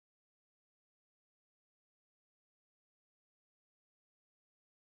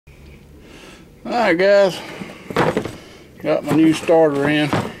Alright guys, got my new starter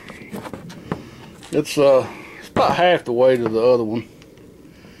in. It's about half the weight of the other one,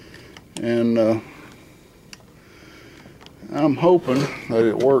 and I'm hoping that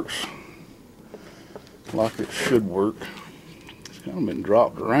it works like it should work. It's kind of been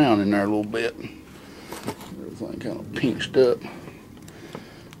dropped around in there a little bit. Everything kind of pinched up.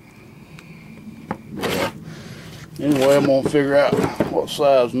 But, anyway, I'm gonna figure out what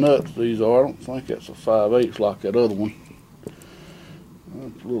size nuts these are. I don't think that's a 5/8 like that other one.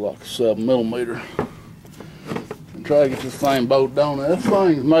 It looks like a 7mm. And try to get this thing bolted on. This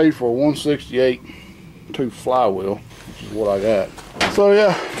thing's made for a 168 tooth flywheel, which is what I got. So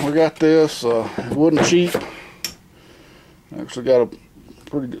yeah, we got this. It wasn't cheap. Actually got a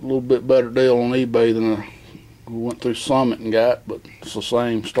pretty little bit better deal on eBay than we went through Summit and got, but it's the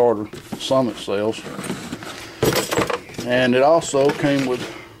same starter Summit sells. And it also came with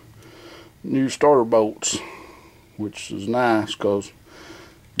new starter bolts, which is nice because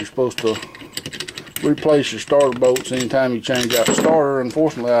you're supposed to replace your starter bolts anytime you change out the starter.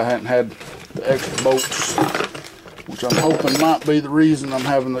 Unfortunately, I hadn't had the extra bolts, which I'm hoping might be the reason I'm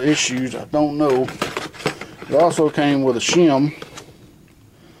having the issues. I don't know. It also came with a shim,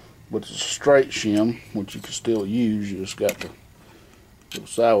 but it's a straight shim, which you can still use. You just got to go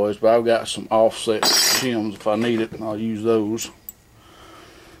sideways. But I've got some offset shims if I need it, and I'll use those.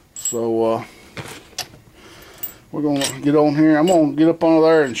 So we're gonna get on here. I'm gonna get up under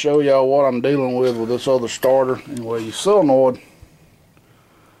there and show y'all what I'm dealing with this other starter. Anyway, your solenoid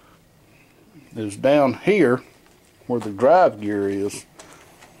is down here where the drive gear is,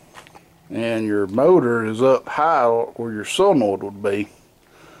 and your motor is up high where your solenoid would be.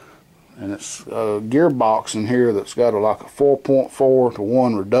 And it's a gearbox in here that's got like a 4.4 to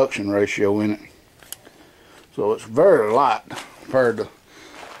 1 reduction ratio in it. So it's very light compared to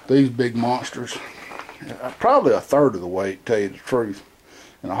these big monsters. Probably a third of the weight, to tell you the truth.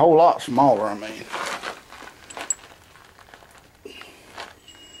 And a whole lot smaller, I mean.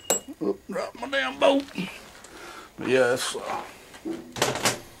 Oop, dropped my damn bolt. But yeah, it's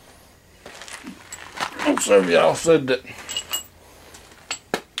some of y'all said that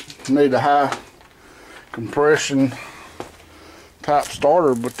you need a high compression type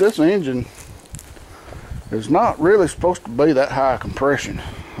starter, but this engine is not really supposed to be that high compression.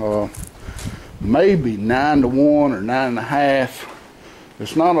 Maybe 9 to 1 or 9.5.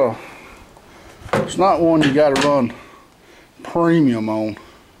 It's not one you got to run premium on,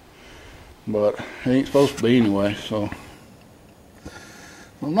 but it ain't supposed to be anyway. So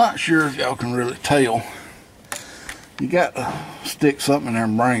I'm not sure if y'all can really tell. You got to stick something in there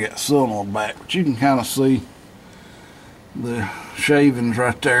and bring that solenoid back, but you can kind of see the shavings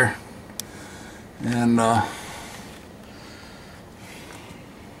right there. And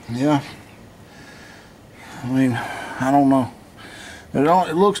yeah, I mean, I don't know.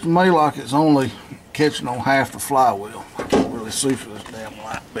 It looks to me like it's only catching on half the flywheel. I can't really see for this damn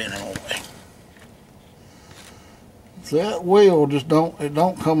light being in the way. So that wheel just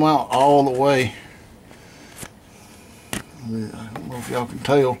don't come out all the way. I don't know if y'all can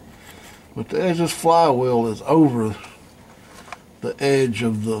tell, but the edge of this flywheel is over the edge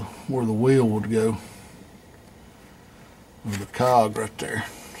of where the wheel would go, of the cog right there.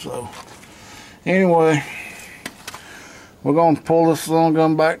 So anyway, we're going to pull this little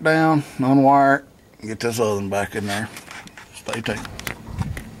gun back down, unwire it, and get this other one back in there. Stay tuned.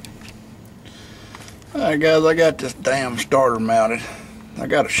 Alright guys, I got this damn starter mounted. I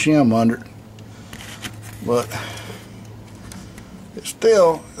got a shim under it, but it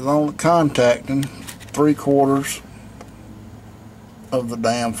still is only contacting 3/4 of the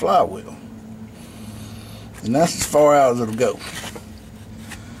damn flywheel. And that's as far out as it'll go.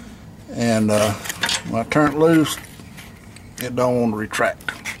 And when I turn it loose, it don't want to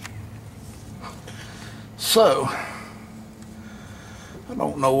retract. So I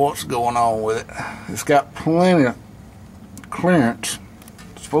don't know what's going on with it. It's got plenty of clearance.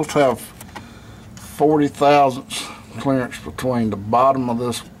 It's supposed to have 40 thousandths clearance between the bottom of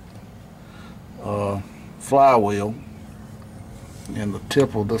this flywheel and the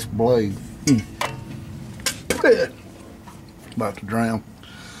tip of this blade. About to drown.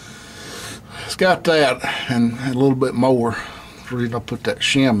 It's got that and a little bit more. That's the reason I put that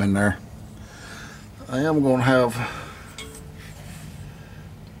shim in there. I am going to have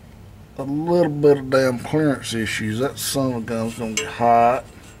a little bit of damn clearance issues. That son of a gun's going to get hot.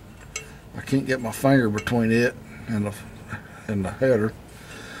 I can't get my finger between it and the header.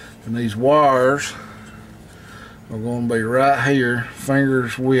 And these wires are going to be right here,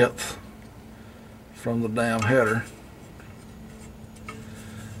 fingers width from the damn header.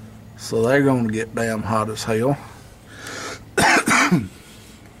 So they're going to get damn hot as hell. I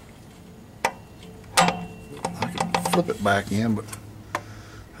can flip it back in, but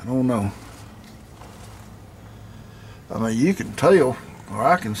I don't know. I mean, you can tell, or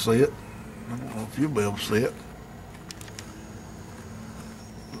I can see it. I don't know if you'll be able to see it.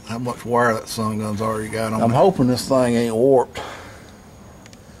 How much wire that sun gun's already got on it. I'm hoping this thing ain't warped.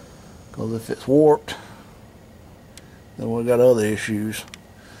 Because if it's warped, then we got other issues.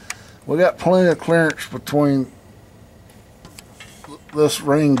 We got plenty of clearance between this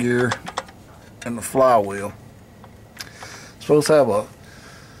ring gear and the flywheel. It's supposed to have a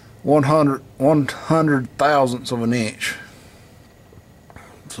 100 thousandths of an inch.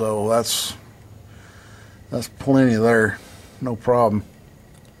 So that's plenty there. No problem.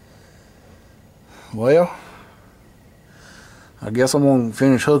 Well, I guess I'm going to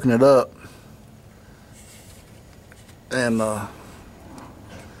finish hooking it up and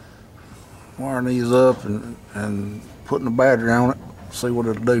wiring these up and putting the battery on it, see what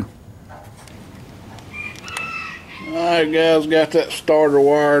it'll do. Alright guys, got that starter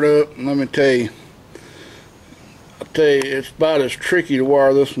wired up, and let me tell you, it's about as tricky to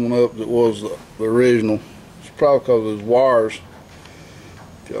wire this one up as it was the original. It's probably because of those wires.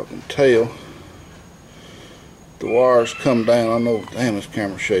 If y'all can tell, the wires come down. I know, damn, this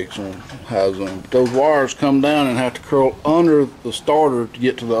camera shakes on high zoom. But those wires come down and have to curl under the starter to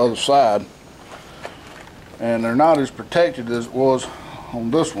get to the other side, and they're not as protected as it was on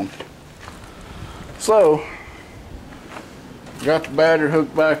this one. So got the battery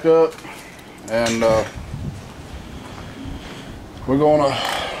hooked back up, and we're gonna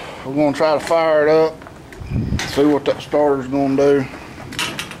try to fire it up, see what that starter's gonna do.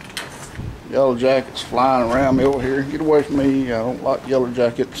 Yellow jackets flying around me over here. Get away from me. I don't like yellow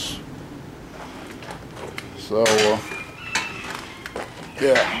jackets. So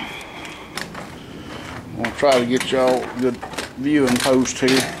yeah, I'm gonna try to get y'all a good viewing post here.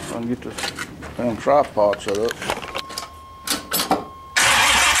 So I can get this damn tripod set up.